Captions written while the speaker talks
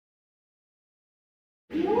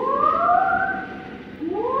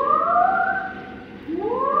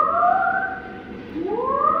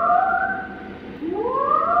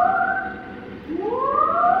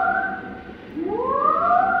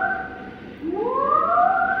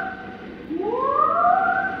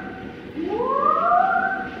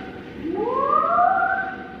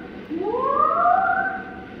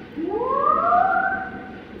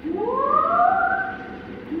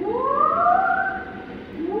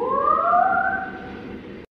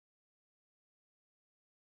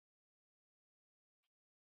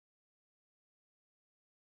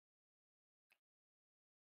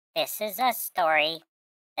This is a story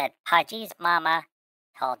that Pudgy's mama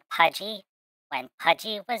told Pudgy when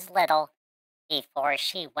Pudgy was little before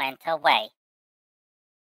she went away.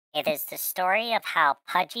 It is the story of how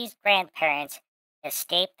Pudgy's grandparents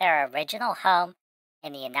escaped their original home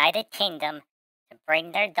in the United Kingdom to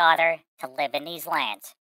bring their daughter to live in these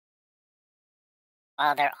lands.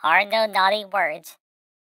 While there are no naughty words,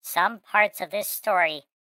 some parts of this story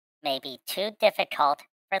may be too difficult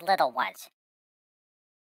for little ones.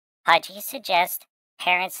 Pudgy suggests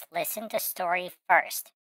parents listen to story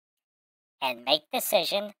first and make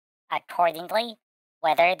decision accordingly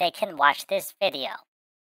whether they can watch this video.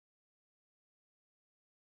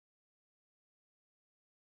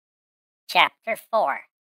 Chapter 4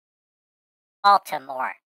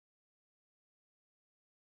 Baltimore.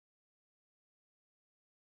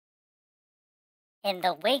 In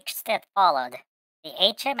the weeks that followed, the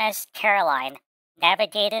HMS Caroline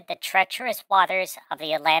navigated the treacherous waters of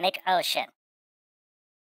the Atlantic Ocean.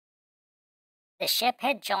 The ship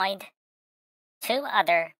had joined 2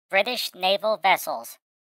 other British naval vessels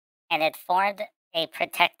and had formed a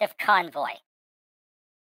protective convoy.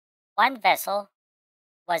 One vessel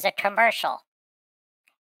was a commercial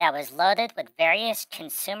that was loaded with various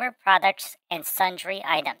consumer products and sundry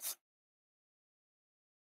items.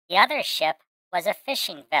 The other ship was a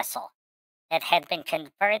fishing vessel that had been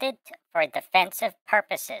converted for defensive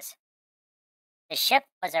purposes. The ship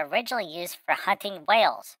was originally used for hunting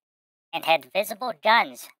whales and had visible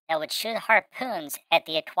guns that would shoot harpoons at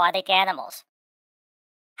the aquatic animals.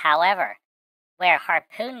 However, where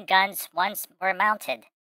harpoon guns once were mounted,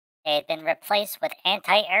 they had been replaced with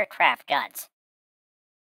anti-aircraft guns.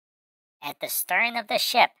 At the stern of the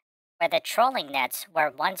ship, where the trolling nets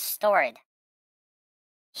were once stored,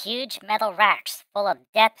 huge metal racks full of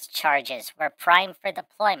depth charges were primed for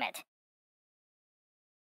deployment.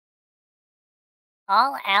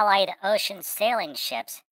 All Allied ocean sailing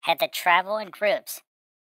ships had to travel in groups,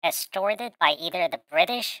 escorted by either the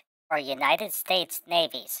British or United States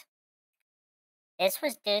navies. This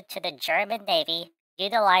was due to the German Navy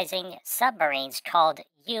utilizing submarines called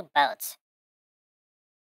U-boats.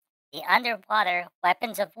 The underwater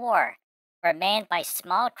weapons of war were manned by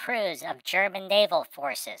small crews of German naval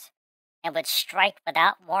forces and would strike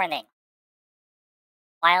without warning.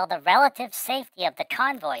 While the relative safety of the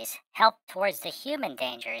convoys helped towards the human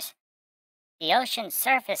dangers, the ocean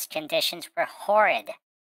surface conditions were horrid,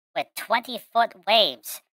 with 20-foot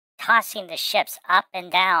waves tossing the ships up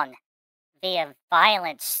and down via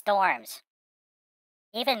violent storms.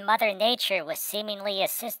 Even Mother Nature was seemingly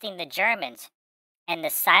assisting the Germans, and the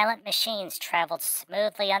silent machines traveled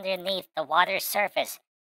smoothly underneath the water's surface,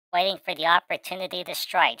 waiting for the opportunity to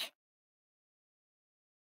strike.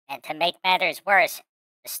 And to make matters worse,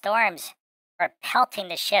 the storms were pelting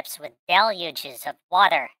the ships with deluges of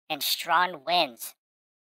water and strong winds.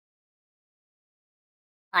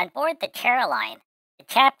 On board the Caroline, the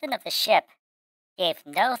captain of the ship gave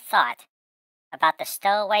no thought about the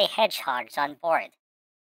stowaway hedgehogs on board.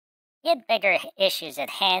 He had bigger issues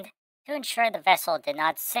at hand to ensure the vessel did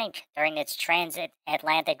not sink during its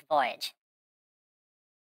transatlantic voyage.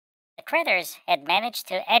 The critters had managed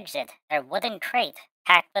to exit their wooden crate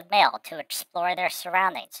packed with mail to explore their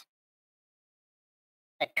surroundings.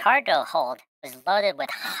 The cargo hold was loaded with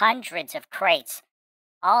hundreds of crates,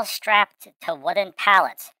 all strapped to wooden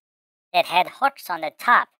pallets that had hooks on the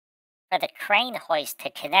top for the crane hoist to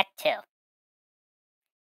connect to.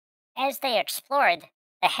 As they explored,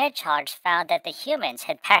 the hedgehogs found that the humans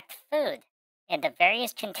had packed food into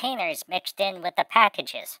various containers mixed in with the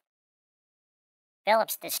packages.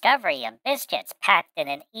 Philip's discovery of biscuits packed in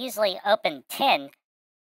an easily opened tin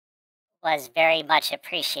was very much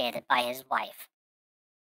appreciated by his wife.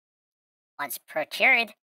 Once procured,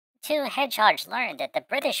 the 2 hedgehogs learned that the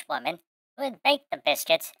British woman who had baked the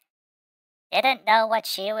biscuits didn't know what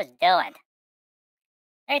she was doing.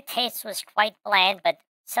 Their taste was quite bland, but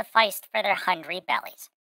sufficed for their hungry bellies.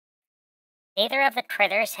 Neither of the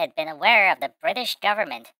critters had been aware of the British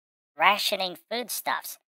government rationing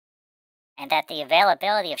foodstuffs, and that the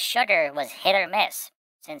availability of sugar was hit or miss.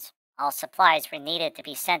 since all supplies were needed to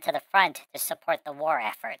be sent to the front to support the war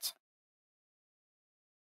efforts.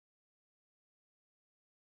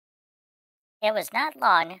 It was not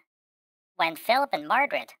long when Philip and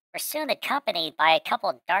Margaret were soon accompanied by a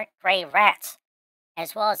couple dark gray rats,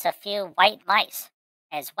 as well as a few white mice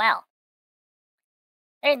as well.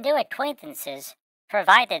 Their new acquaintances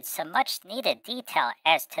provided some much needed detail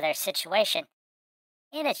as to their situation,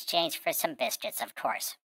 in exchange for some biscuits, of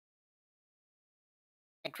course.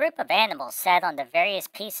 The group of animals sat on the various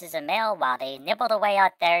pieces of mail while they nibbled away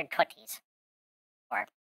at their cookies, or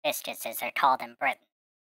biscuits as they're called in Britain.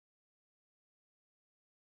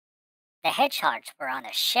 The hedgehogs were on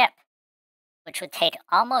a ship, which would take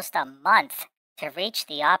almost a month to reach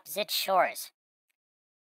the opposite shores.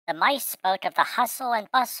 The mice spoke of the hustle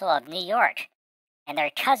and bustle of New York, and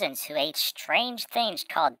their cousins who ate strange things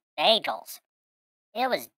called bagels. It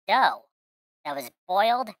was dough that was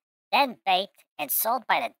boiled, then baked, and sold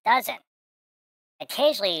by the dozen.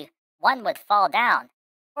 Occasionally, one would fall down,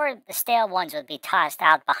 or the stale ones would be tossed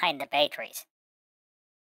out behind the bakeries.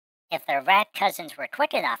 If their rat cousins were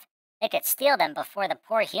quick enough, they could steal them before the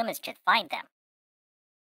poor humans could find them.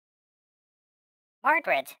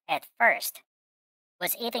 Margaret, at first,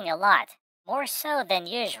 was eating a lot, more so than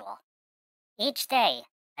usual, each day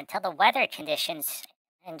until the weather conditions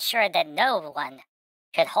ensured that no one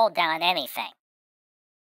could hold down anything.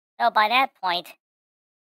 Though by that point,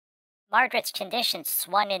 Margaret's condition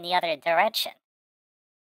swung in the other direction.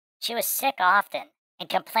 She was sick often and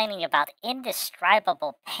complaining about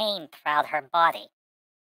indescribable pain throughout her body.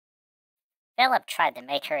 Philip tried to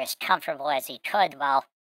make her as comfortable as he could while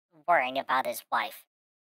worrying about his wife.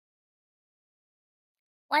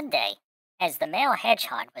 One day, as the male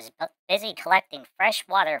hedgehog was busy collecting fresh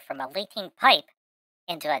water from a leaking pipe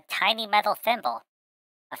into a tiny metal thimble,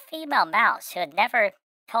 a female mouse who had never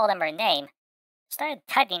told him her name started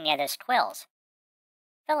tugging at his quills.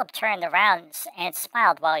 Philip turned around and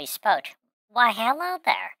smiled while he spoke. "Why, hello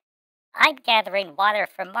there. I'm gathering water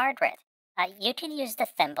for Margaret. You can use the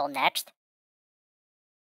thimble next."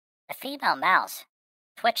 The female mouse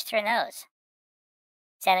twitched her nose,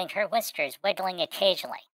 setting her whiskers wiggling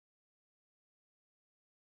occasionally.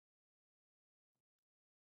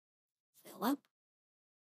 Philip?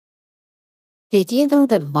 Did you know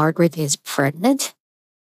that Margaret is pregnant?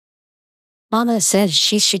 Mama says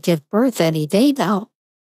she should give birth any day now.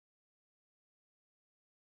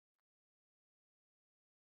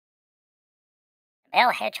 The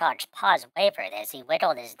male hedgehog's paws wavered as he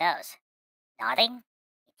wiggled his nose. Nodding,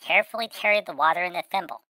 he carefully carried the water in the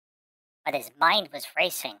thimble, but his mind was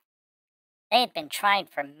racing. They had been trying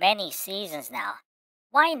for many seasons now.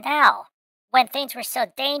 Why now, when things were so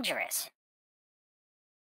dangerous?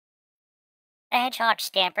 The hedgehog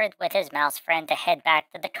scampered with his mouse friend to head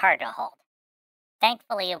back to the cargo hold.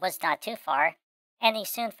 Thankfully, it was not too far, and he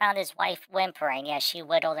soon found his wife whimpering as she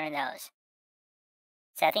wiggled her nose.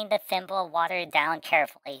 Setting the thimble of water down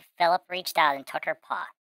carefully, Philip reached out and took her paw.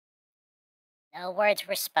 No words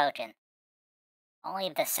were spoken, only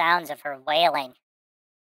the sounds of her wailing.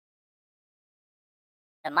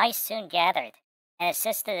 The mice soon gathered and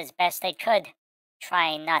assisted as best they could,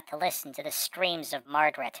 trying not to listen to the screams of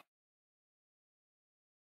Margaret.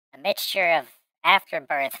 A mixture of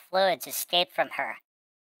afterbirth fluids escaped from her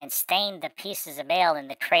and stained the pieces of mail in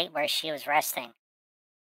the crate where she was resting.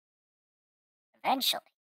 Eventually,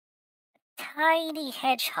 a tiny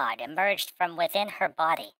hedgehog emerged from within her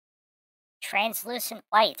body, translucent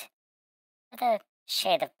white with a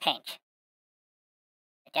shade of pink.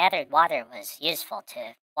 The gathered water was useful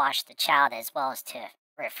to wash the child as well as to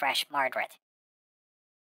refresh Margaret.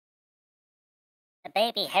 The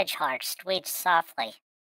baby hedgehog squeaked softly,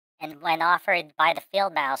 and when offered by the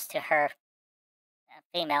field mouse to her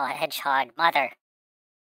female hedgehog mother,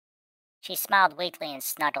 she smiled weakly and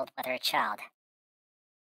snuggled with her child.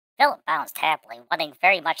 Philip bounced happily, wanting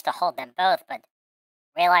very much to hold them both, but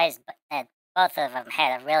realized that both of them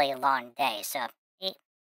had a really long day, so he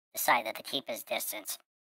decided to keep his distance.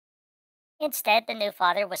 Instead, the new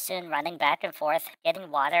father was soon running back and forth,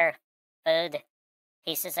 getting water, food,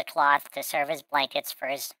 pieces of cloth to serve as blankets for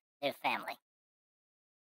his new family.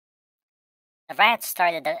 The rats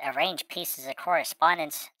started to arrange pieces of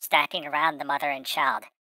correspondence stacking around the mother and child,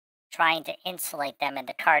 trying to insulate them in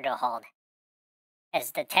the cargo hold,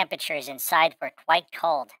 as the temperatures inside were quite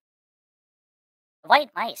cold. The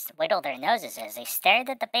white mice wiggled their noses as they stared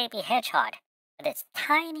at the baby hedgehog with its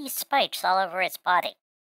tiny spikes all over its body.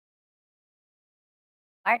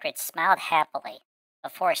 Margaret smiled happily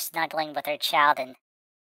before snuggling with her child and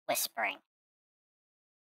whispering,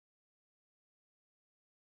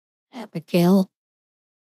 Abigail,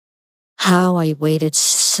 How I waited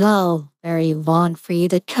so very long for you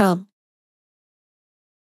to come.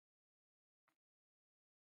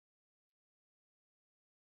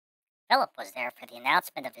 Philip was there for the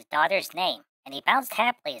announcement of his daughter's name, and he bounced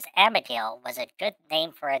happily as Abigail was a good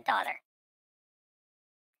name for a daughter.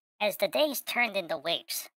 As the days turned into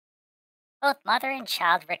weeks, both mother and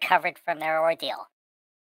child recovered from their ordeal.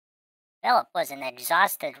 Philip was an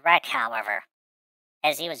exhausted wreck, however,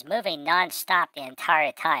 as he was moving non-stop the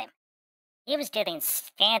entire time. He was getting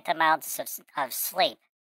scant amounts of sleep,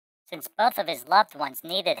 since both of his loved ones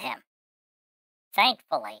needed him.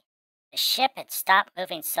 Thankfully, the ship had stopped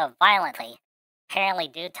moving so violently, apparently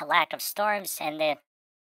due to lack of storms and the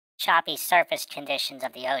choppy surface conditions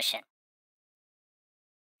of the ocean.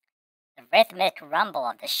 The rhythmic rumble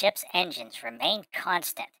of the ship's engines remained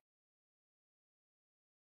constant.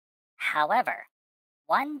 However,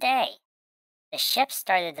 one day, the ship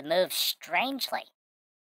started to move strangely.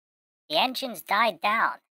 The engines died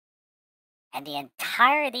down, and the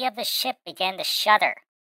entirety of the ship began to shudder.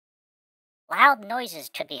 Loud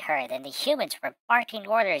noises could be heard, and the humans were barking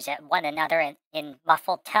orders at one another in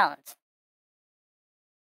muffled tones.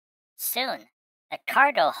 Soon, the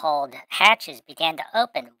cargo hold hatches began to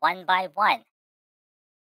open one by one.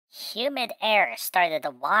 Humid air started to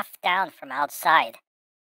waft down from outside,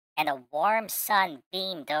 and a warm sun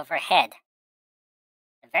beamed overhead.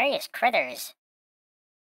 The various critters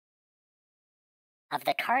of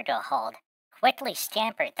the cargo hold quickly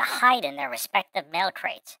scampered to hide in their respective mail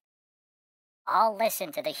crates. All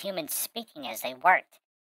listened to the humans speaking as they worked,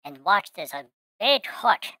 and watched as a big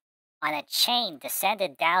hook on a chain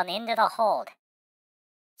descended down into the hold.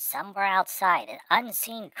 Somewhere outside, an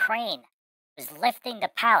unseen crane was lifting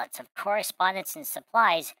the pallets of correspondence and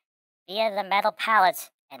supplies via the metal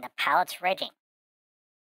pallets and the pallets' rigging.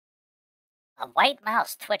 A white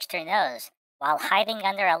mouse twitched her nose while hiding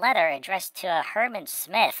under a letter addressed to a Herman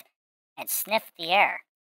Smith and sniffed the air.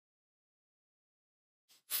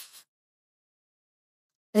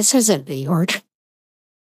 This isn't New York.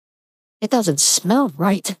 It doesn't smell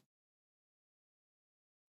right.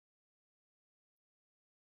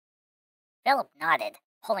 Philip nodded,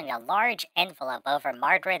 pulling a large envelope over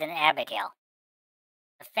Margaret and Abigail.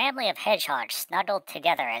 The family of Hedgehog snuggled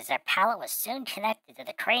together as their pallet was soon connected to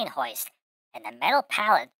the crane hoist, and the metal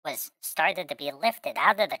pallet was started to be lifted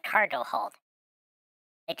out of the cargo hold.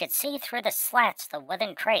 They could see through the slats of the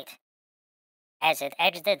wooden crate, as it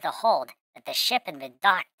exited the hold, that the ship had been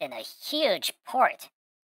docked in a huge port.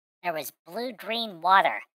 There was blue-green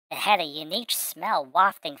water that had a unique smell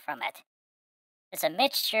wafting from it. It was a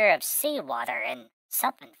mixture of seawater and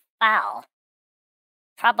something foul,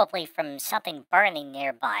 probably from something burning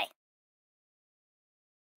nearby.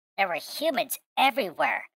 There were humans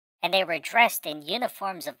everywhere, and they were dressed in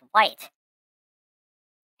uniforms of white.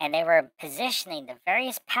 And they were positioning the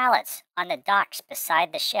various pallets on the docks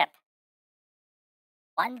beside the ship.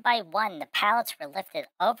 One by one, the pallets were lifted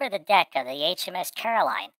over the deck of the HMS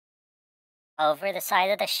Caroline, over the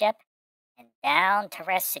side of the ship, and down to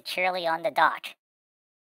rest securely on the dock.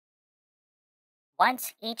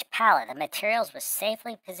 Once each pallet of materials was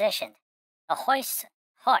safely positioned, the hoist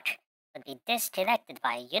hook would be disconnected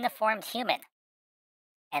by a uniformed human,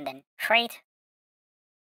 and the crate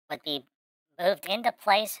would be moved into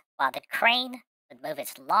place while the crane would move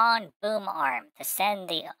its long boom arm to send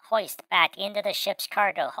the hoist back into the ship's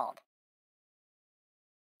cargo hold.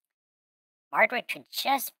 Margaret could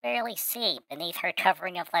just barely see beneath her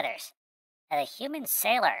covering of letters that a human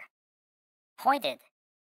sailor pointed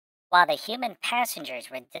while the human passengers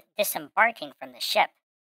were disembarking from the ship.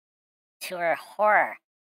 To her horror,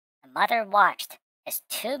 the mother watched as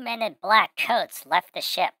two men in black coats left the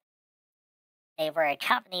ship. They were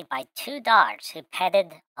accompanied by two dogs who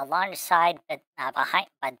petted alongside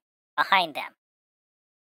behind them.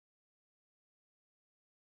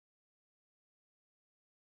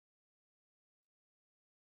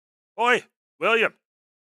 Oi, William,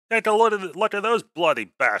 take a look at those bloody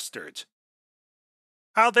bastards.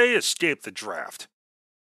 How they escaped the draft?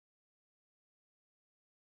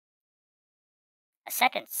 A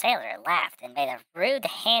second sailor laughed and made a rude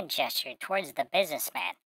hand gesture towards the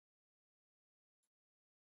businessman.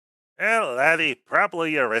 Well, laddie,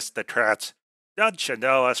 probably aristocrats. Don't you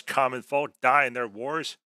know us common folk die in their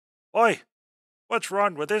wars? Oi, what's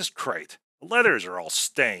wrong with this crate? The letters are all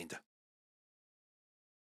stained.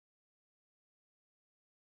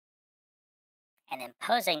 An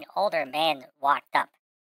imposing older man walked up.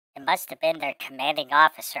 It must have been their commanding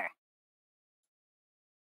officer.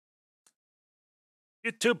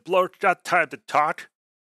 You two blokes got time to talk?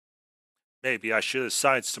 Maybe I should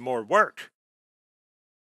assign some more work.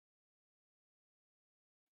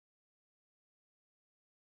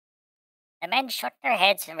 The men shook their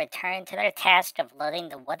heads and returned to their task of loading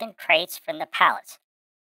the wooden crates from the pallets.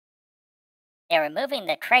 They were moving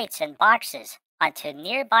the crates and boxes onto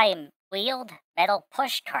nearby wheeled metal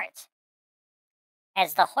push carts.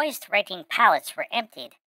 As the hoist-rigging pallets were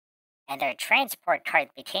emptied and their transport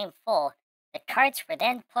cart became full, the carts were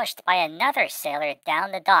then pushed by another sailor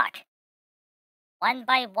down the dock. One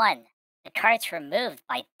by one, the carts were moved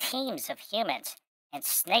by teams of humans and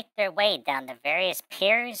snaked their way down the various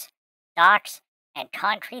piers, docks, and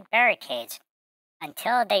concrete barricades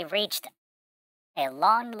until they reached a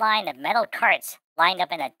long line of metal carts lined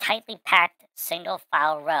up in a tightly packed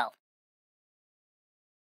single-file row.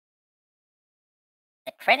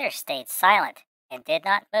 The critters stayed silent and did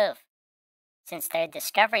not move, since their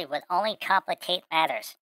discovery would only complicate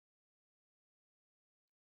matters.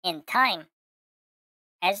 In time,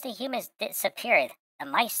 as the humans disappeared, the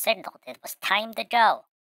mice signaled it was time to go.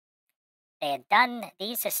 They had done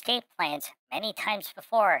these escape plans many times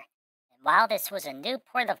before, and while this was a new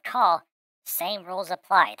port of call, the same rules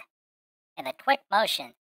applied. In a quick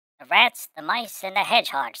motion, the rats, the mice, and the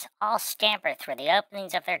hedgehogs all scampered through the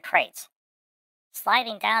openings of their crates.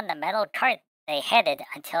 Sliding down the metal cart, they headed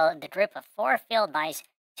until the group of 4 field mice,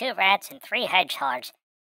 2 rats, and 3 hedgehogs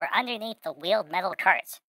were underneath the wheeled metal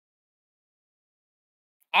carts.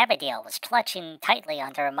 Abigail was clutching tightly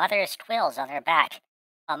onto her mother's quills on her back,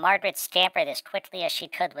 while Margaret scampered as quickly as she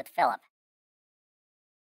could with Philip.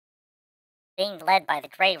 Being led by the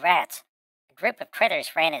gray rats, the group of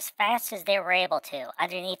critters ran as fast as they were able to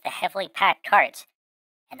underneath the heavily packed carts,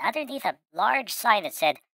 and underneath a large sign that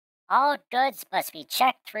said, "All goods must be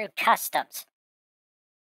checked through customs."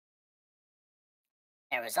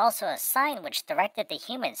 There was also a sign which directed the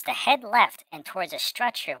humans to head left and towards a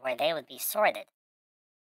structure where they would be sorted.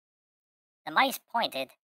 The mice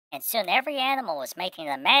pointed, and soon every animal was making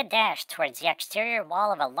a mad dash towards the exterior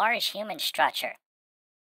wall of a large human structure.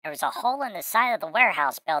 There was a hole in the side of the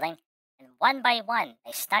warehouse building, and one by one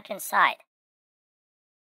they snuck inside.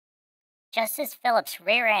 Just as Philip's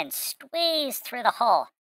rear end squeezed through the hole,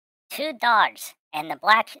 2 dogs and the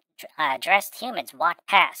black-dressed humans walked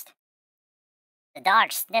past. The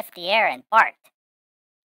dogs sniffed the air and barked,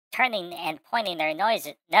 turning and pointing their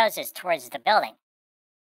noses towards the building.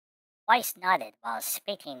 Weiss nodded while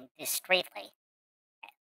speaking discreetly.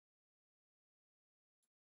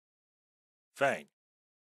 Fang.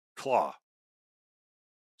 Claw.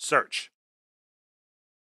 Search.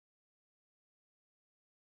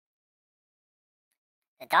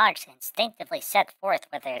 The dogs instinctively set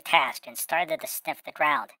forth with their task and started to sniff the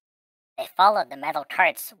ground. They followed the metal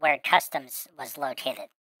carts where customs was located.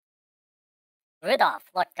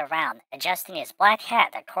 Rudolph looked around, adjusting his black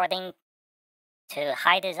hat according to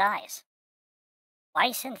hide his eyes.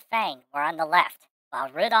 Weiss and Fang were on the left,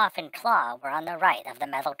 while Rudolph and Claw were on the right of the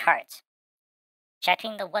metal carts.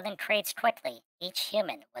 Checking the wooden crates quickly, each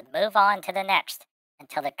human would move on to the next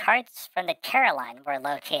until the carts from the Caroline were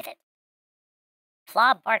located.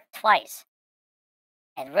 Claw barked twice,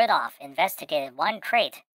 and Rudolph investigated one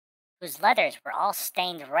crate whose letters were all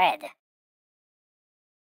stained red.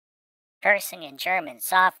 Cursing in German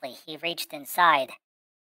softly, he reached inside,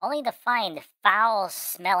 only to find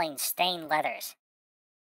foul-smelling stained letters.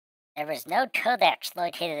 There was no codex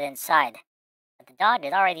located inside, but the dog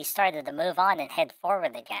had already started to move on and head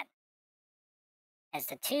forward again. As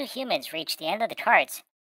the 2 humans reached the end of the carts,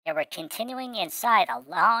 they were continuing inside a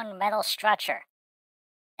long metal structure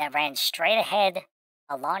that ran straight ahead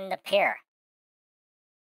along the pier.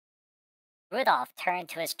 Rudolph turned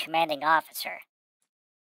to his commanding officer.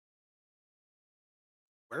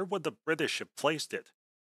 Where would the British have placed it?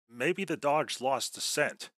 Maybe the dogs lost the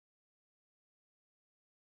scent.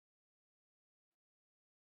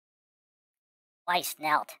 Weiss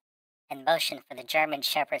knelt and motioned for the German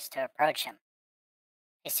shepherds to approach him.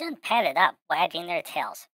 They soon padded up, wagging their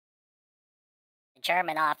tails. The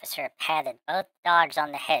German officer patted both dogs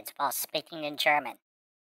on the heads while speaking in German.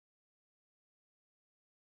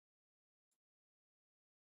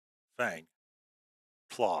 Fang.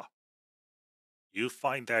 Claw. You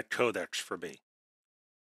find that codex for me.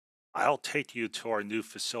 I'll take you to our new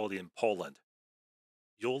facility in Poland.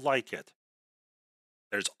 You'll like it.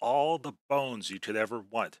 There's all the bones you could ever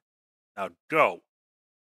want. Now go.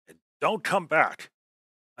 And don't come back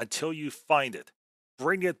until you find it.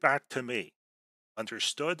 Bring it back to me.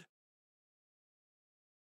 Understood?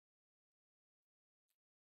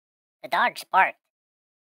 The dogs barked,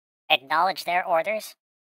 acknowledged their orders,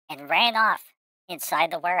 and ran off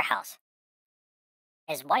inside the warehouse.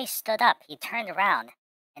 As Weiss stood up, he turned around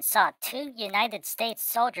and saw 2 United States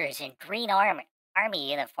soldiers in green army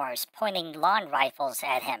uniforms pointing lawn rifles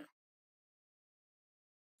at him.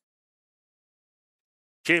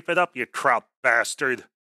 Keep it up, you trout bastard.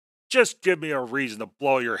 Just give me a reason to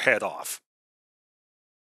blow your head off.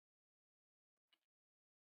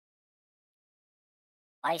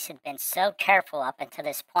 Weiss had been so careful up until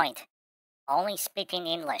this point, only speaking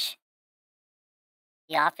English.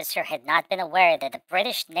 The officer had not been aware that the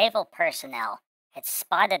British naval personnel had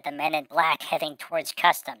spotted the men in black heading towards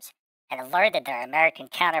customs and alerted their American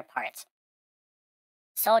counterparts.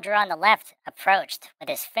 The soldier on the left approached with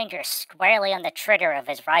his finger squarely on the trigger of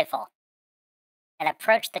his rifle and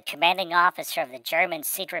approached the commanding officer of the German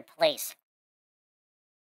secret police.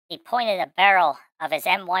 He pointed a barrel of his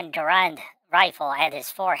M1 Garand rifle at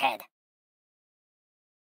his forehead.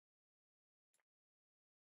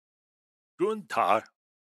 Guten Tag,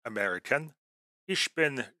 American. Ich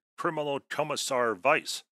bin Kriminalkommissar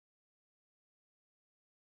Weiss.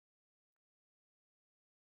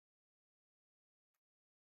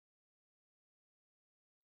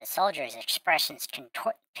 The soldier's expressions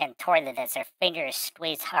contorted as their fingers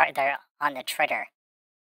squeezed harder on the trigger.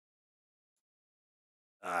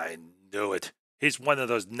 I knew it. He's one of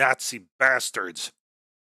those Nazi bastards.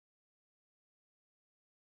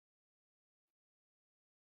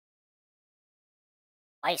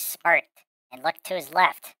 Weiss smirked and looked to his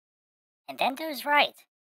left, and then to his right,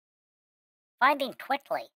 finding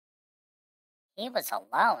quickly he was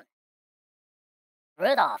alone.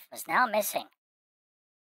 Rudolph was now missing.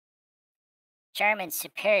 German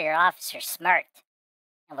superior officer smirked,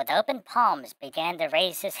 and with open palms began to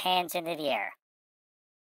raise his hands into the air.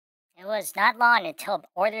 It was not long until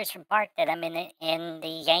orders were barked at him in the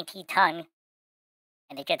Yankee tongue,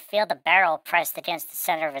 and he could feel the barrel pressed against the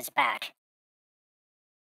center of his back.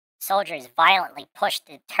 Soldiers violently pushed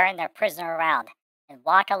to turn their prisoner around and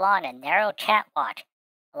walk along a narrow catwalk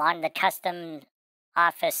along the customs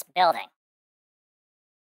office building.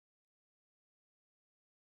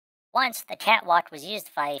 Once, the catwalk was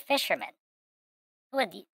used by fishermen who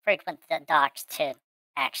would frequent the docks to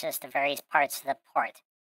access the various parts of the port.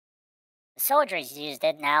 The soldiers used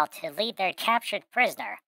it now to lead their captured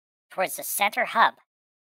prisoner towards the center hub,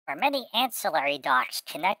 where many ancillary docks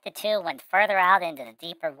connected to went further out into the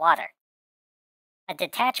deeper water. A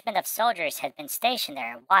detachment of soldiers had been stationed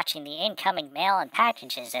there watching the incoming mail and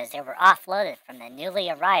packages as they were offloaded from the newly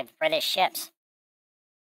arrived British ships.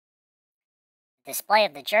 The display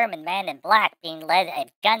of the German man in black being led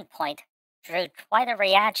at gunpoint drew quite a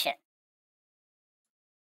reaction.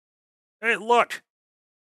 Hey, look!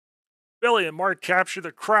 Billy and Mark captured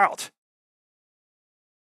the kraut.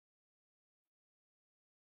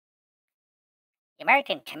 The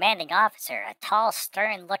American commanding officer, a tall,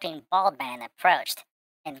 stern-looking bald man, approached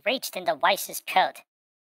and reached into Weiss's coat.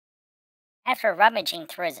 After rummaging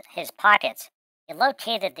through his pockets, he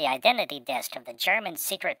located the identity disc of the German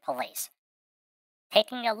secret police.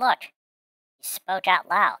 Taking a look, he spoke out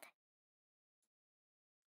loud.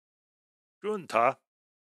 Guten Tag,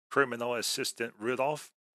 Criminal Assistant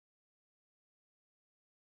Rudolph.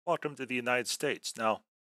 Welcome to the United States. Now,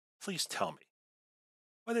 please tell me,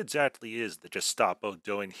 what exactly is the Gestapo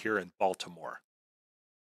doing here in Baltimore?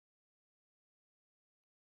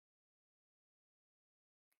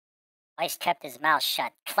 Weiss kept his mouth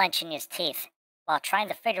shut, clenching his teeth, while trying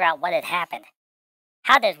to figure out what had happened.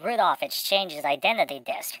 How did Rudolph exchange his identity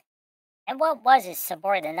disc? And what was his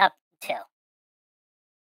subordinate up to?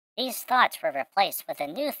 These thoughts were replaced with a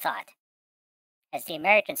new thought, as the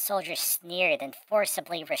American soldier sneered and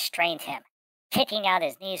forcibly restrained him. Kicking out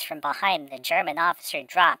his knees from behind, the German officer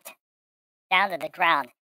dropped down to the ground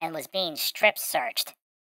and was being strip-searched.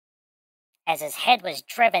 As his head was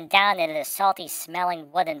driven down into the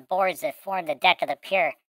salty-smelling wooden boards that formed the deck of the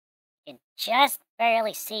pier, you could just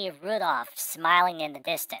barely see Rudolph smiling in the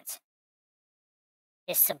distance.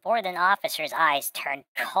 His subordinate officer's eyes turned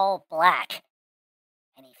coal black,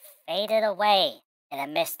 and he faded away in a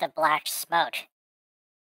mist of black smoke.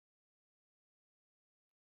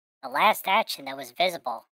 The last action that was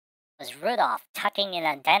visible was Rudolph tucking an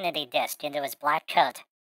identity disc into his black coat.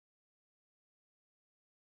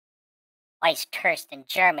 Weiss cursed in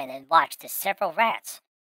German and watched as several rats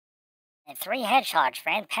and 3 hedgehogs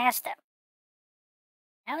ran past him.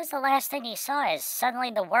 That was the last thing he saw as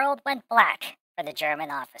suddenly the world went black for the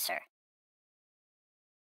German officer.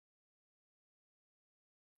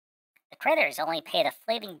 The critters only paid a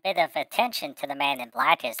fleeting bit of attention to the man in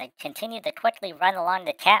black as they continued to quickly run along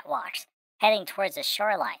the catwalks, heading towards the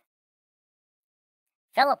shoreline.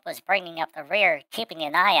 Philip was bringing up the rear, keeping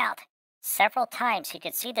an eye out. Several times he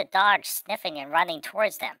could see the dogs sniffing and running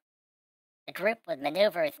towards them. The group would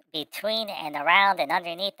maneuver between and around and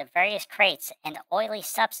underneath the various crates and oily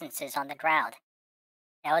substances on the ground.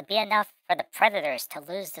 That would be enough for the predators to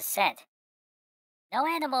lose the scent. No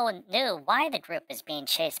animal knew why the group was being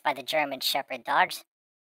chased by the German Shepherd dogs,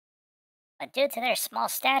 but due to their small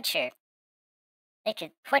stature, they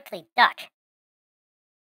could quickly duck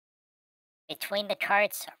between the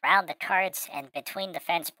carts, around the carts, and between the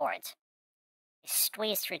fence boards. They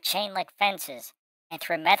squeezed through chain-link fences and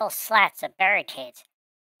through metal slats of barricades.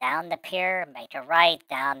 Down the pier, make a right,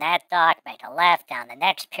 down that dock, make a left, down the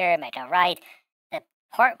next pier, make a right. The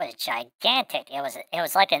port was gigantic. It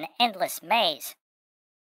was like an endless maze.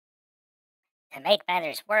 To make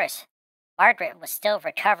matters worse, Margaret was still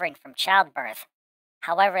recovering from childbirth.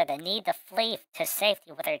 However, the need to flee to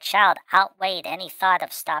safety with her child outweighed any thought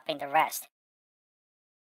of stopping the rest.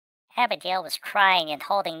 Abigail was crying and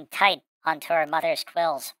holding tight onto her mother's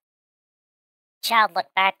quills. The child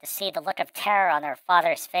looked back to see the look of terror on her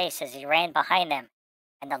father's face as he ran behind them,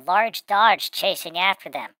 and the large dogs chasing after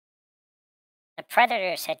them. The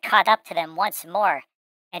predators had caught up to them once more,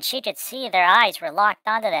 and she could see their eyes were locked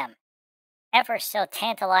onto them. Ever so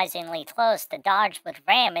tantalizingly close, the dogs would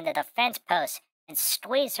ram into the fence posts and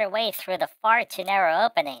squeeze their way through the far too narrow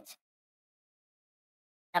openings.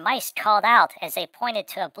 The mice called out as they pointed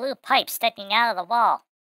to a blue pipe sticking out of the wall.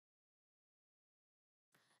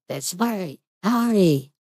 That's right.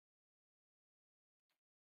 Hurry.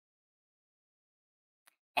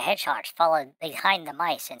 The hedgehogs followed behind the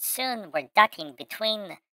mice and soon were ducking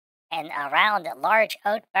between and around large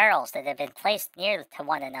oak barrels that had been placed near to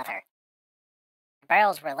one another. The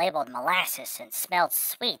barrels were labeled molasses and smelled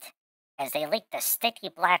sweet as they leaked a sticky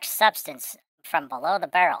black substance from below the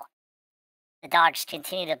barrel. The dogs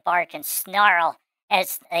continued to bark and snarl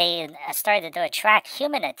as they started to attract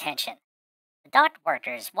human attention. The dock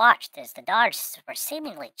workers watched as the dogs were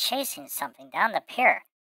seemingly chasing something down the pier,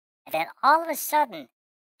 and then all of a sudden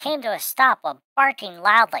came to a stop while barking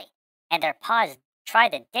loudly, and their paws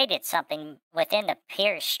tried to dig at something within the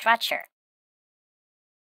pier's structure.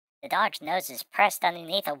 The dog's noses pressed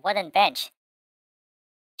underneath a wooden bench,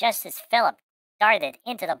 just as Philip darted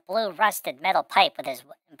into the blue rusted metal pipe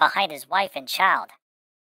behind his wife and child.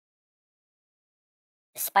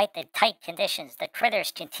 Despite the tight conditions, the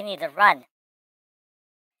critters continued to run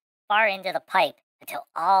far into the pipe until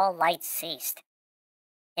all light ceased.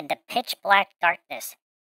 In the pitch-black darkness,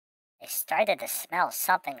 they started to smell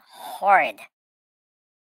something horrid.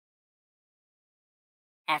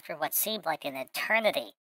 After what seemed like an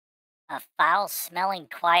eternity of foul-smelling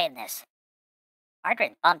quietness,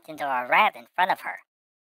 Margaret bumped into a rat in front of her.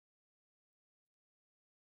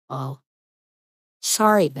 Oh,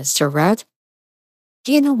 sorry, Mr. Rat.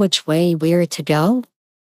 Do you know which way we're to go?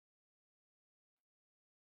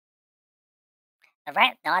 The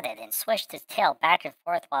rat nodded and swished his tail back and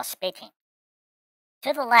forth while speaking.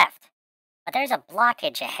 To the left, but there's a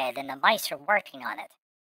blockage ahead and the mice are working on it.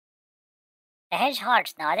 The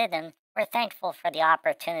hedgehogs nodded and were thankful for the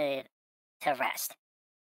opportunity to rest.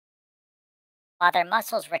 While their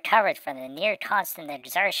muscles recovered from the near-constant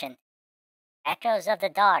exertion, echoes of the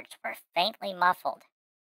dogs were faintly muffled.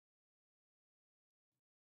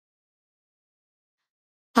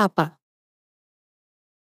 Papa.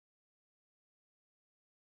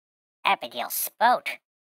 Abigail spoke,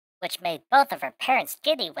 which made both of her parents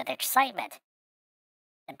giddy with excitement.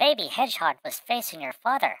 The baby hedgehog was facing her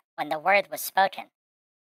father when the word was spoken.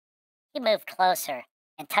 He moved closer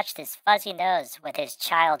and touched his fuzzy nose with his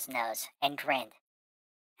child's nose and grinned.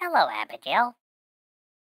 "Hello, Abigail.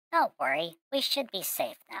 Don't worry, we should be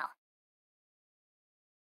safe now."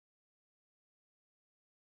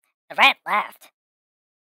 The rat laughed,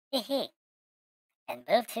 hee hee, and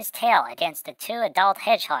moved his tail against the two adult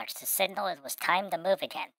hedgehogs to signal it was time to move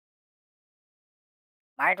again.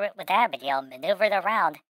 Margaret with Abigail maneuvered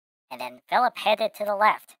around, and then Philip headed to the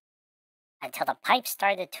left, until the pipe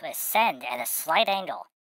started to ascend at a slight angle.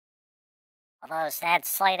 Although that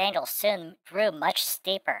slight angle soon grew much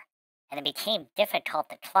steeper, and it became difficult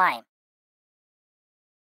to climb.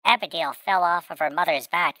 Abigail fell off of her mother's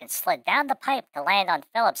back and slid down the pipe to land on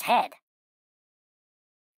Philip's head.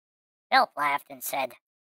 Philip laughed and said,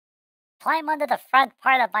 "Climb under the front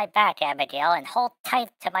part of my back, Abigail, and hold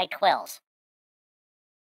tight to my quills."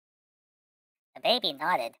 The baby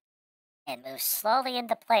nodded and moved slowly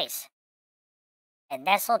into place and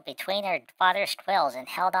nestled between her father's quills and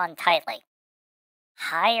held on tightly.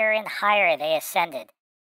 Higher and higher they ascended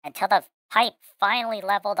until the pipe finally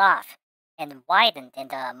leveled off and widened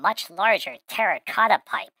into a much larger terracotta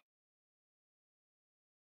pipe.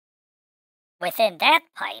 Within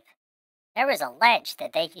that pipe, there was a ledge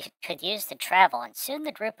that they could use to travel, and soon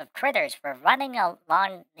the group of critters were running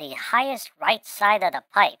along the highest right side of the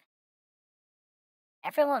pipe.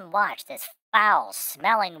 Everyone watched as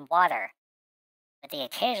foul-smelling water but the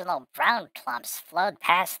occasional brown clumps flowed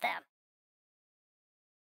past them.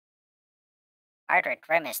 Margaret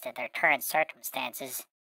grimaced at their current circumstances,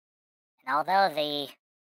 and although the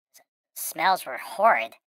smells were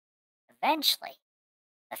horrid, eventually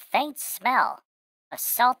the faint smell of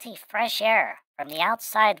salty fresh air from the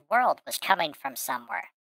outside world was coming from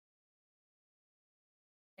somewhere.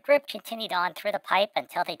 The group continued on through the pipe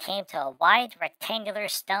until they came to a wide rectangular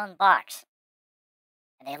stone box,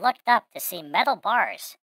 and they looked up to see metal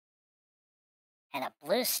bars and a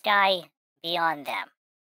blue sky beyond them,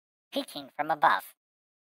 peeking from above.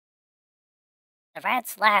 The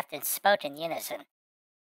rats laughed and spoke in unison.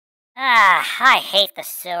 "Ah, I hate the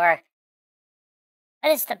sewer.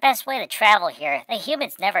 But it's the best way to travel here. The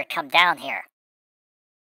humans never come down here."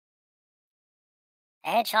 The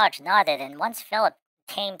hedgehog nodded, and once Philip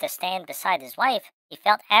came to stand beside his wife, he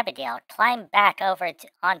felt Abigail climb back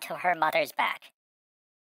onto her mother's back.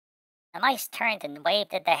 The mice turned and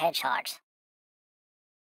waved at the hedgehogs.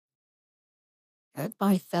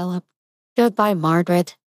 Goodbye, Philip. Goodbye,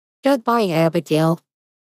 Margaret. Goodbye, Abigail.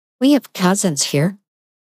 We have cousins here.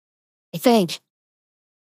 I think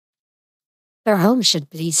their home should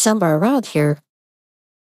be somewhere around here.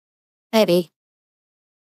 Maybe.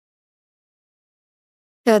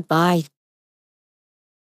 Goodbye.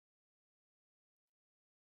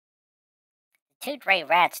 The two gray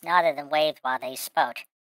rats nodded and waved while they spoke.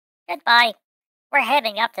 "Goodbye. We're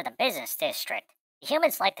heading up to the business district. The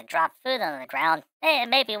humans like to drop food on the ground.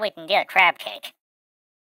 Maybe we can get a crab cake."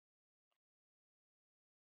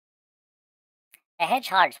 The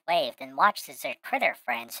hedgehogs waved and watched as their critter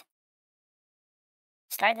friends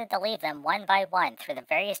started to leave them one by one through the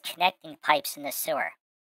various connecting pipes in the sewer.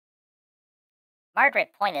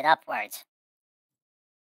 Margaret pointed upwards.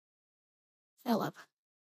 Philip,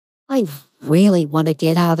 I really want to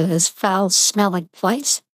get out of this foul-smelling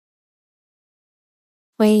place.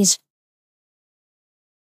 Please.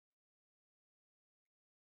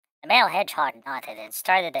 The male hedgehog nodded and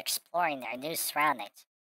started exploring their new surroundings.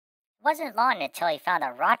 It wasn't long until he found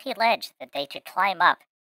a rocky ledge that they could climb up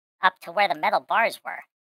to where the metal bars were.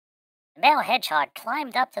 The male hedgehog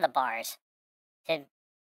climbed up to the bars to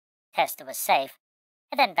test it was safe,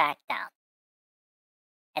 and then backed down.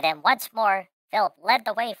 And then once more, Philip led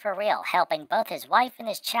the way for real, helping both his wife and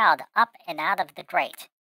his child up and out of the grate.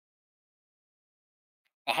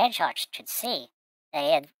 The hedgehogs could see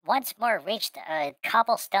they had once more reached a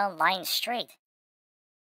cobblestone-lined street.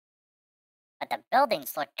 But the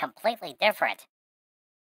buildings looked completely different,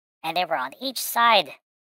 and they were on each side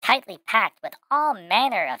tightly packed with all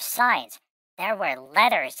manner of signs. There were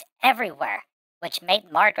letters everywhere, which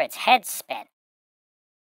made Margaret's head spin.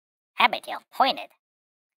 Abigail pointed.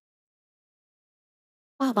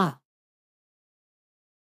 Mama.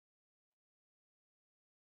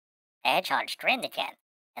 The hedgehogs grinned again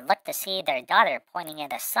and looked to see their daughter pointing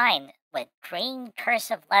at a sign with green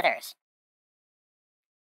cursive letters.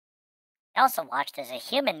 They also watched as a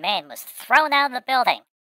human man was thrown out of the building.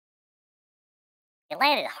 He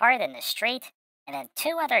landed hard in the street, and then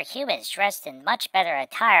two other humans dressed in much better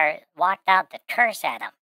attire walked out to curse at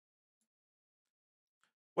him.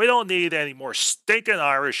 "We don't need any more stinking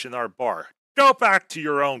Irish in our bar. Go back to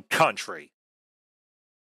your own country."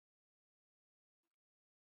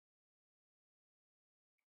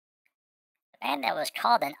 The man that was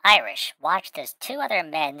called an Irish watched as two other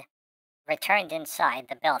men returned inside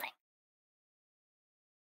the building.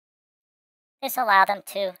 This allowed him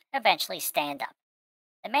to eventually stand up.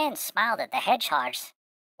 The man smiled at the hedgehogs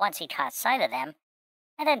once he caught sight of them,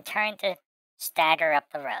 and then turned to stagger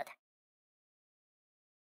up the road.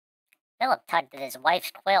 Philip tugged at his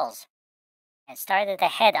wife's quills and started to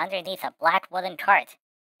head underneath a black wooden cart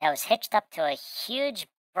that was hitched up to a huge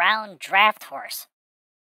brown draft horse.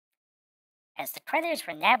 As the critters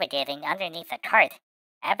were navigating underneath the cart,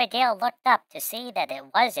 Abigail looked up to see that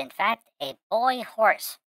it was in fact a boy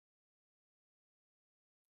horse.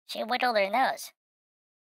 She wiggled her nose,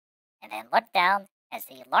 and then looked down as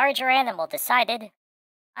the larger animal decided,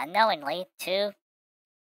 unknowingly, to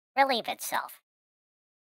relieve itself.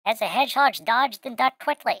 As the hedgehogs dodged and ducked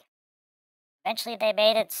quickly, eventually they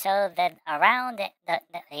made it so that around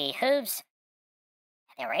the hooves,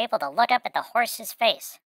 they were able to look up at the horse's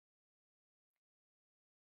face.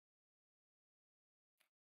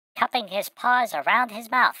 Cupping his paws around his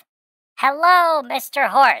mouth. "Hello, Mr.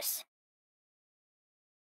 Horse!"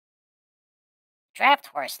 The draft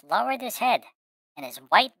horse lowered his head, and his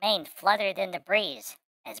white mane fluttered in the breeze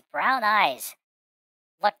as brown eyes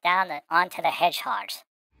looked down onto the hedgehogs.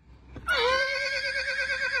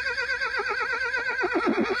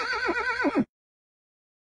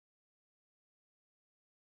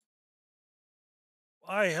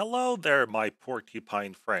 Why, hello there, my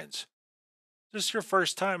porcupine friends. Is this your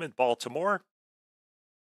first time in Baltimore?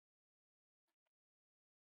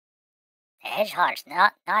 The hedgehogs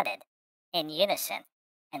nodded in unison,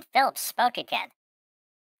 and Philip spoke again.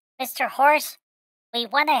 Mr. Horse, we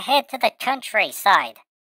want to head to the countryside.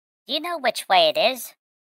 Do you know which way it is?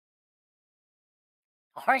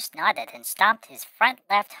 The horse nodded and stomped his front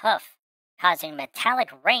left hoof, causing a metallic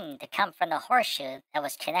ring to come from the horseshoe that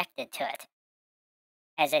was connected to it,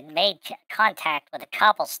 as it made contact with the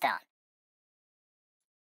cobblestone.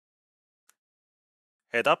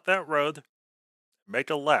 Head up that road.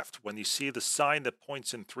 Make a left when you see the sign that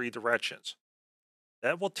points in 3 directions.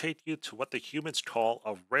 That will take you to what the humans call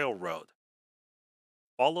a railroad.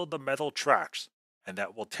 Follow the metal tracks, and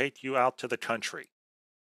that will take you out to the country.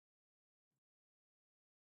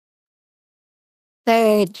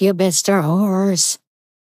 Thank you, Mr. Horse.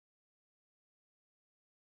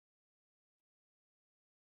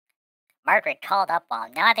 Margaret called up while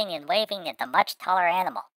nodding and waving at the much taller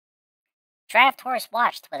animal. Draft Horse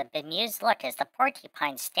watched with a bemused look as the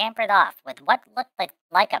porcupine scampered off with what looked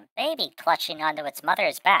like a baby clutching onto its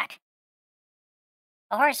mother's back.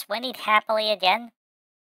 The horse whinnied happily again,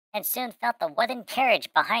 and soon felt the wooden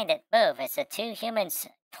carriage behind it move as the 2 humans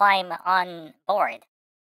climb on board.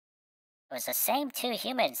 It was the same 2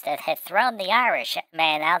 humans that had thrown the Irish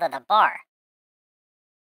man out of the bar.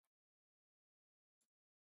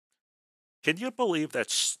 Can you believe that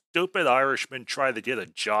stupid Irishman tried to get a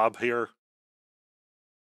job here?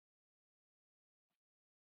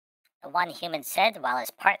 The one human said while his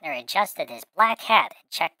partner adjusted his black hat and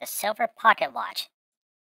checked the silver pocket watch.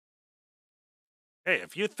 Hey,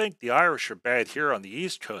 if you think the Irish are bad here on the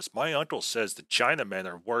East Coast, my uncle says the Chinamen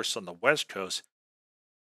are worse on the West Coast.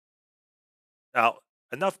 Now,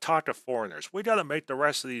 enough talk of foreigners. We gotta make the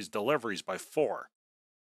rest of these deliveries by 4.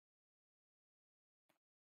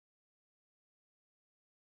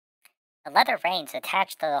 The leather reins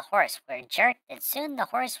attached to the horse were jerked, and soon the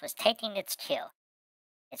horse was taking its cue.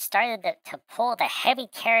 It started to pull the heavy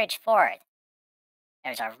carriage forward.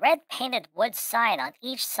 There's a red-painted wood sign on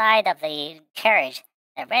each side of the carriage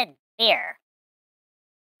that read beer,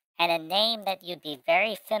 and a name that you'd be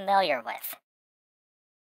very familiar with.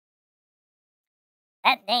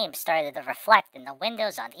 That name started to reflect in the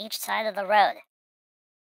windows on each side of the road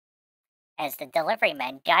as the delivery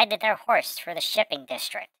men guided their horse through the shipping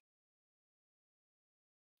district.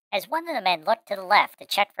 As one of the men looked to the left to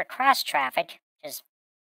check for cross traffic, this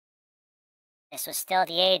was still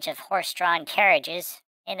the age of horse-drawn carriages,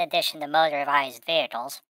 in addition to motorized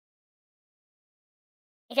vehicles,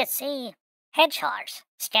 he could see hedgehogs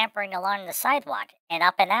scampering along the sidewalk and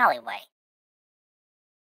up an alleyway.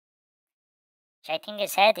 Shaking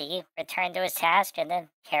his head, he returned to his task, and the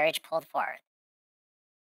carriage pulled forward.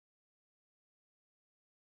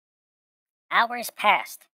 Hours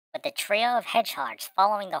passed, with the trio of hedgehogs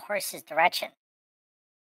following the horse's direction.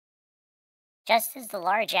 Just as the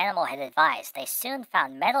large animal had advised, they soon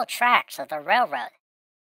found metal tracks of the railroad.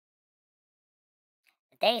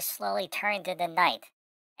 The day slowly turned into night,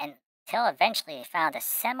 until eventually they found a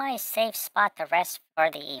semi-safe spot to rest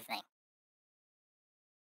for the evening.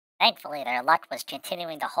 Thankfully, their luck was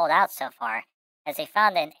continuing to hold out so far, as they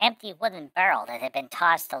found an empty wooden barrel that had been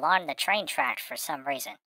tossed along the train tracks for some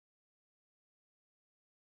reason.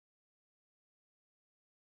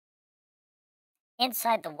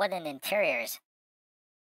 Inside the wooden interiors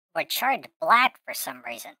were charred black for some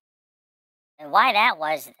reason. And why that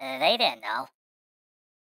was, they didn't know.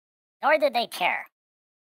 Nor did they care,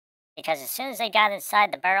 because as soon as they got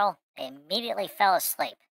inside the barrel, they immediately fell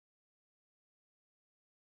asleep.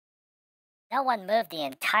 No one moved the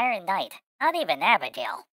entire night, not even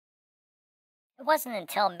Abigail. It wasn't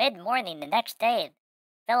until mid-morning the next day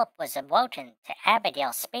Philip was awoken to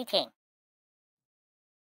Abigail speaking.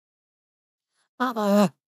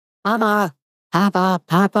 Mama, Mama, Papa,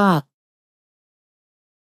 Papa.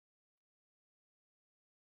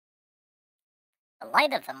 The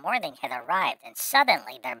light of the morning had arrived, and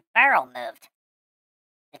suddenly their barrel moved.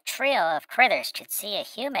 The trio of critters could see a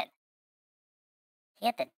human. He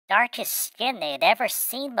had the darkest skin they had ever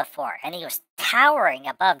seen before, and he was towering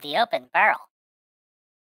above the open barrel.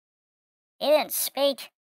 He didn't speak,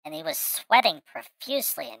 and he was sweating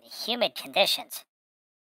profusely in humid conditions.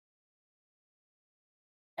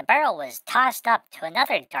 The barrel was tossed up to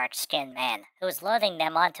another dark-skinned man who was loading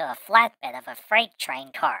them onto a flatbed of a freight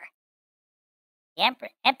train car. The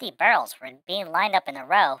empty barrels were being lined up in a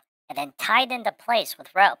row and then tied into place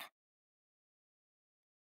with rope.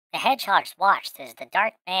 The hedgehogs watched as the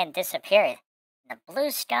dark man disappeared, and the blue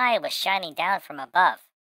sky was shining down from above.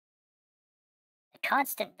 The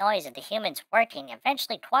constant noise of the humans working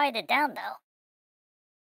eventually quieted down, though,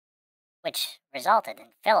 which resulted in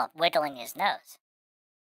Philip wiggling his nose.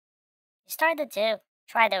 He started to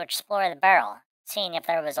try to explore the barrel, seeing if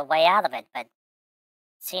there was a way out of it, but it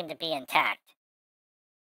seemed to be intact.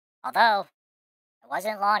 Although, it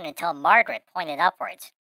wasn't long until Margaret pointed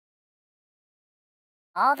upwards.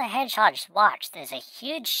 All the hedgehogs watched as a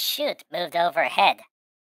huge chute moved overhead,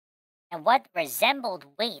 and what resembled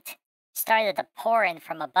wheat started to pour in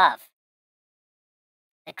from above.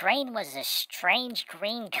 The grain was a strange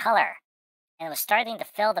green color, and was starting to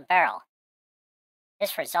fill the barrel.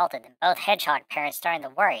 This resulted in both hedgehog parents starting to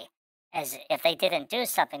worry, as if they didn't do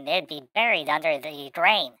something, they'd be buried under the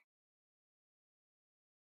grain.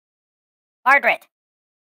 Margaret,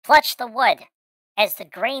 clutch the wood. As the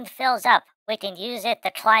grain fills up, we can use it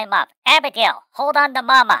to climb up. Abigail, hold on to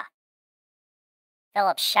Mama.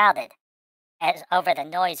 Philip shouted as over the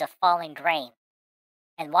noise of falling grain,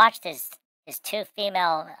 and watched as his two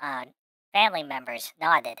female family members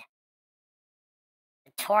nodded.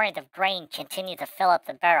 The torrent of grain continued to fill up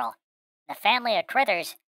the barrel. The family of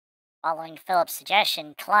critters, following Philip's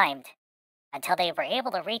suggestion, climbed until they were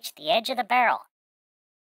able to reach the edge of the barrel.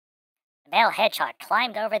 The male hedgehog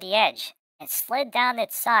climbed over the edge and slid down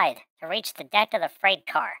its side to reach the deck of the freight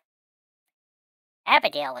car.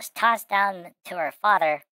 Abigail was tossed down to her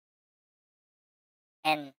father,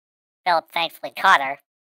 and Philip thankfully caught her.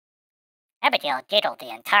 Abigail giggled the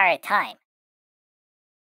entire time.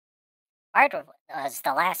 Margaret was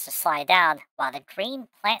the last to slide down, while the green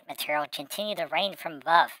plant material continued to rain from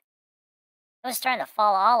above. It was starting to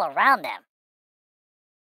fall all around them.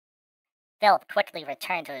 Philip quickly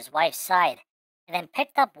returned to his wife's side, and then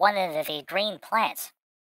picked up one of the green plants.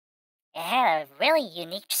 It had a really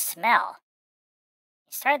unique smell.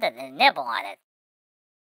 He started to nibble on it.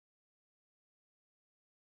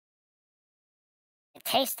 It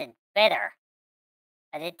tasted bitter,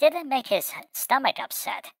 but it didn't make his stomach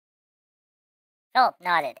upset. Philip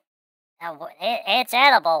nodded. It's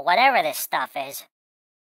edible, whatever this stuff is.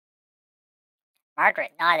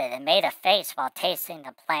 Margaret nodded and made a face while tasting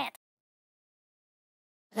the plant.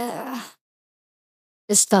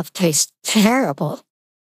 This stuff tastes terrible.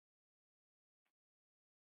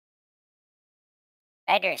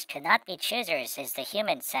 Beggars could not be choosers, is the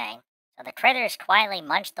human saying, so the critters quietly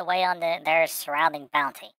munched away on their surrounding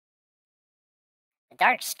bounty. The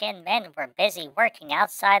dark-skinned men were busy working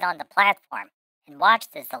outside on the platform, and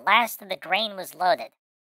watched as the last of the grain was loaded.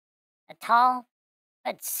 A tall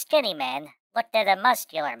but skinny man looked at a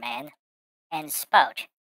muscular man and spoke.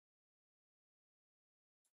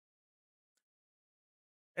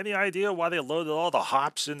 Any idea why they loaded all the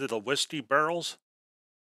hops into the whiskey barrels?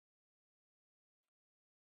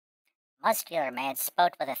 Muscular man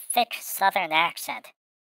spoke with a thick southern accent.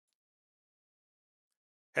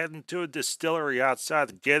 Heading to a distillery outside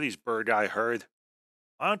of Gettysburg, I heard.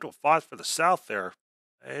 My uncle fought for the South there.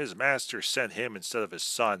 His master sent him instead of his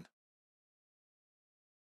son.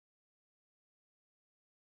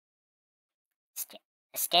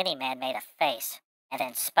 The skinny man made a face, and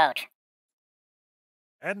then spoke.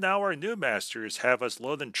 And now our new masters have us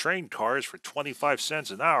loading train cars for 25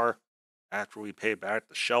 cents an hour, after we pay back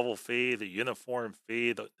the shovel fee, the uniform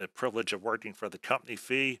fee, the privilege of working for the company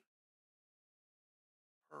fee.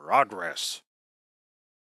 Progress.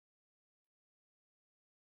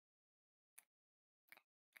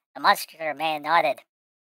 The muscular man nodded,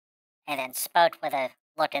 and then spoke with a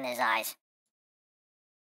look in his eyes.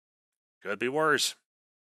 Could be worse.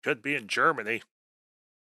 Could be in Germany.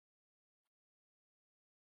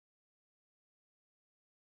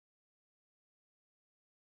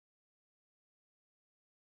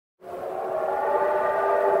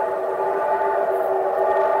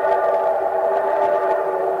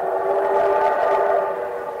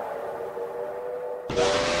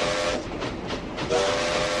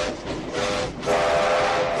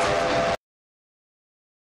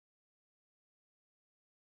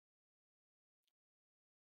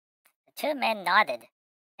 The two men nodded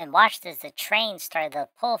and watched as the train started to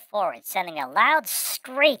pull forward, sending a loud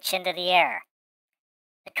screech into the air.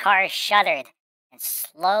 The car shuddered and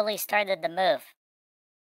slowly started to move.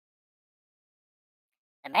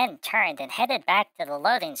 The men turned and headed back to the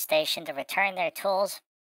loading station to return their tools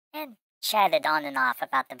and chatted on and off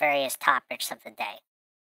about the various topics of the day.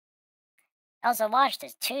 Elsa watched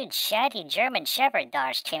as two shaggy German shepherd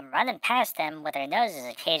dogs came running past them with their noses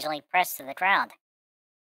occasionally pressed to the ground.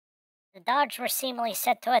 The dogs were seemingly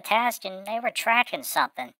set to a task and they were tracking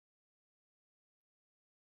something.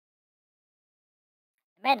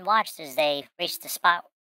 The men watched as they reached the spot,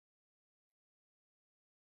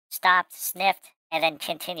 stopped, sniffed, and then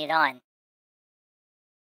continued on.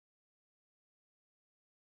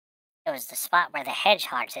 It was the spot where the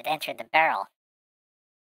hedgehogs had entered the barrel,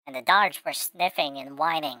 and the dogs were sniffing and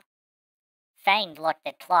whining. Fang looked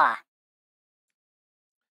at Claw.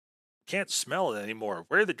 Can't smell it anymore.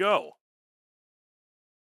 Where'd it go?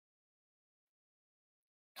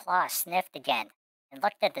 Claw sniffed again and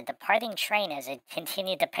looked at the departing train as it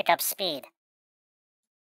continued to pick up speed.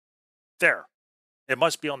 There. It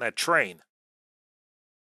must be on that train.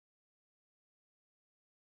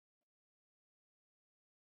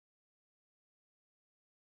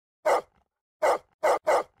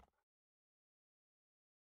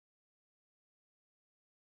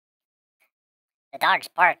 The dogs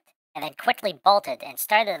barked and then quickly bolted and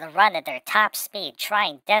started to run at their top speed,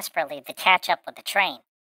 trying desperately to catch up with the train.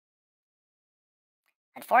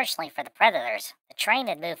 Unfortunately for the predators, the train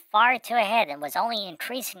had moved far too ahead and was only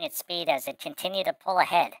increasing its speed as it continued to pull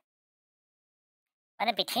ahead. When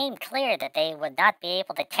it became clear that they would not be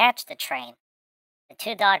able to catch the train, the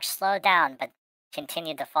two dogs slowed down but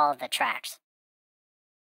continued to follow the tracks.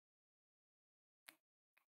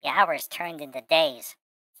 The hours turned into days,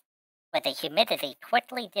 with the humidity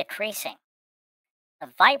quickly decreasing. The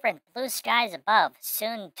vibrant blue skies above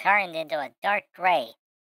soon turned into a dark gray.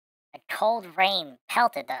 A cold rain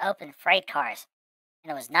pelted the open freight cars,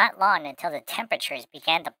 and it was not long until the temperatures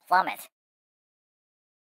began to plummet.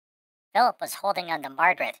 Philip was holding on to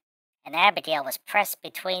Margaret, and Abigail was pressed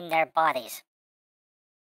between their bodies.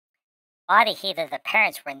 Body heat of the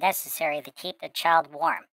parents were necessary to keep the child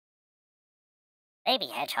warm. Baby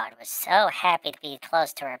Hedgehog was so happy to be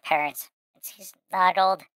close to her parents, and she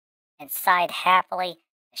snuggled and sighed happily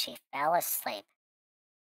as she fell asleep.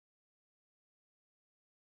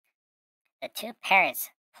 The two parents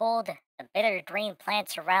pulled the bitter green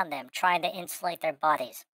plants around them, trying to insulate their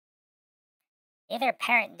bodies. Neither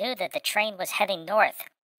parent knew that the train was heading north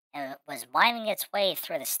and was winding its way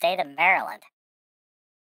through the state of Maryland.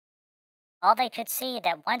 All they could see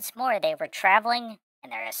that once more they were traveling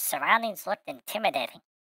and their surroundings looked intimidating.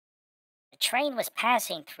 The train was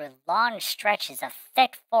passing through long stretches of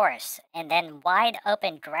thick forests and then wide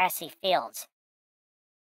open grassy fields.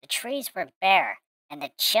 The trees were bare, and the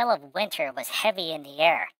chill of winter was heavy in the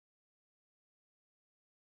air.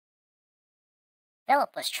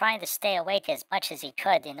 Philip was trying to stay awake as much as he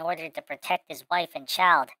could in order to protect his wife and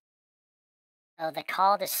child, though the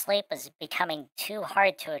call to sleep was becoming too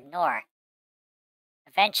hard to ignore.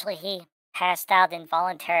 Eventually he passed out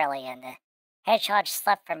involuntarily, and the hedgehog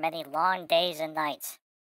slept for many long days and nights.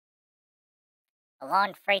 The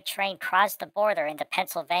long freight train crossed the border into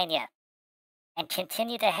Pennsylvania and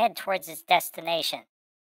continued to head towards its destination.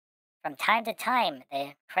 From time to time,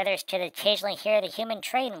 the critters could occasionally hear the human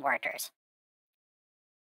train workers.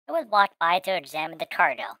 It would walk by to examine the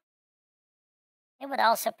cargo. It would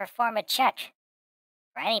also perform a check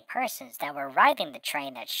for any persons that were riding the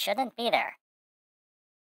train that shouldn't be there.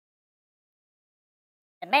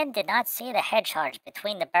 The men did not see the hedgehogs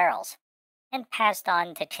between the barrels and passed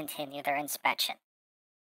on to continue their inspection.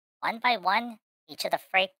 One by one, each of the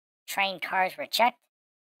freight train cars were checked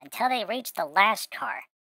until they reached the last car.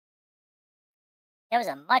 It was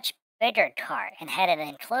a much bigger car and had an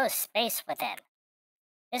enclosed space within.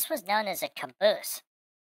 This was known as a caboose,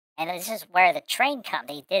 and this is where the train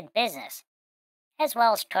company did business, as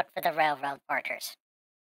well as cooked for the railroad workers.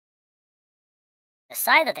 The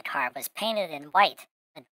side of the car was painted in white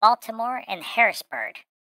with Baltimore and Harrisburg.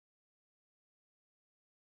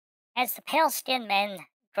 As the pale-skinned men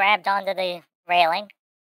grabbed onto the railing,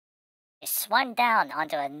 they swung down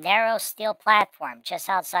onto a narrow steel platform just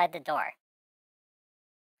outside the door.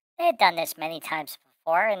 They had done this many times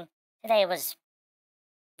before, and today was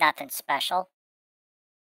nothing special.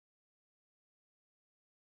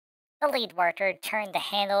 The lead worker turned the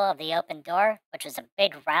handle of the open door, which was a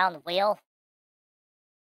big round wheel,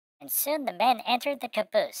 and soon the men entered the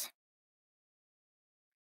caboose.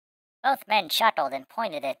 Both men chuckled and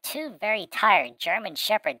pointed at two very tired German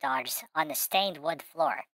Shepherd dogs on the stained wood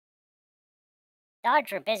floor.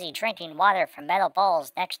 Dogs were busy drinking water from metal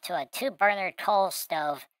bowls next to a two-burner coal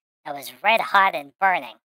stove that was red hot and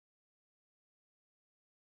burning.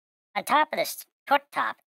 On top of the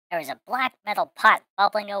cooktop, there was a black metal pot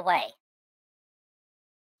bubbling away.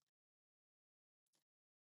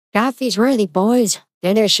 Coffee's ready, boys.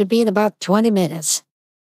 Dinner should be in about 20 minutes.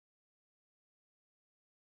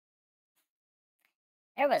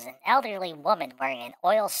 There was an elderly woman wearing an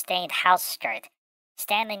oil-stained house skirt,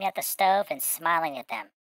 standing at the stove and smiling at them.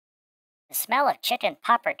 The smell of chicken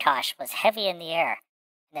paprikash was heavy in the air,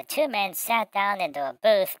 and the two men sat down into a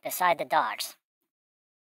booth beside the dogs.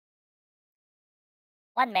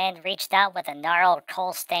 One man reached out with a gnarled,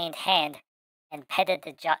 coal-stained hand and petted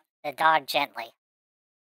the dog gently.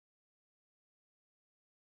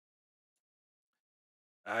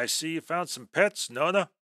 I see you found some pets, Nona.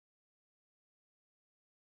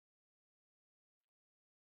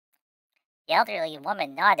 The elderly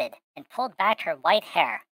woman nodded and pulled back her white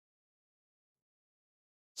hair.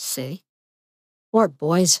 See? Poor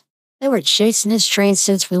boys. They were chasing his train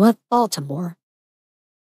since we left Baltimore.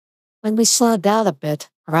 When we slowed down a bit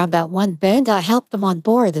around that one bend, I helped them on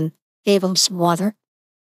board and gave them some water.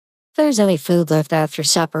 If there's any food left after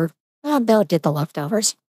supper, I'll about get the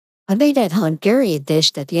leftovers. I made that Hungarian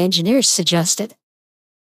dish that the engineers suggested.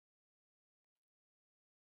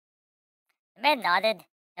 The men nodded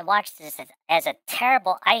and watched as a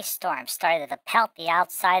terrible ice storm started to pelt the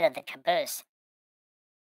outside of the caboose.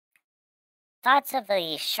 Thoughts of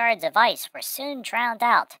the shards of ice were soon drowned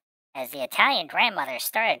out as the Italian grandmother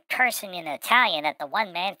started cursing in Italian at the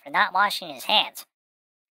one man for not washing his hands.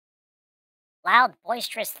 Loud,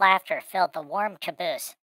 boisterous laughter filled the warm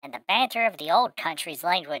caboose, and the banter of the old country's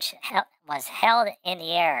language was held in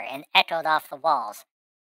the air and echoed off the walls,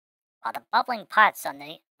 while the bubbling pots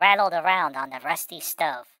rattled around on the rusty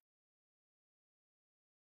stove.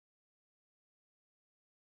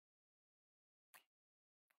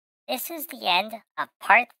 This is the end of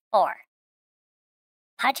Part 4.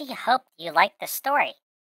 Pudgy hoped you liked the story.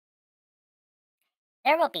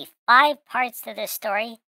 There will be 5 parts to this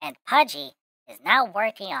story, and Pudgy is now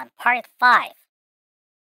working on Part 5.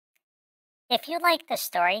 If you like the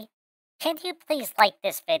story, can you please like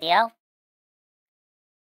this video?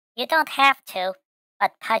 You don't have to,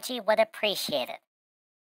 but Pudgy would appreciate it.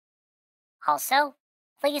 Also,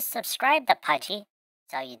 please subscribe to Pudgy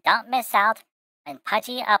so you don't miss out when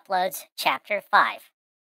Pudgy uploads Chapter 5.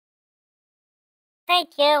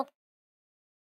 Thank you!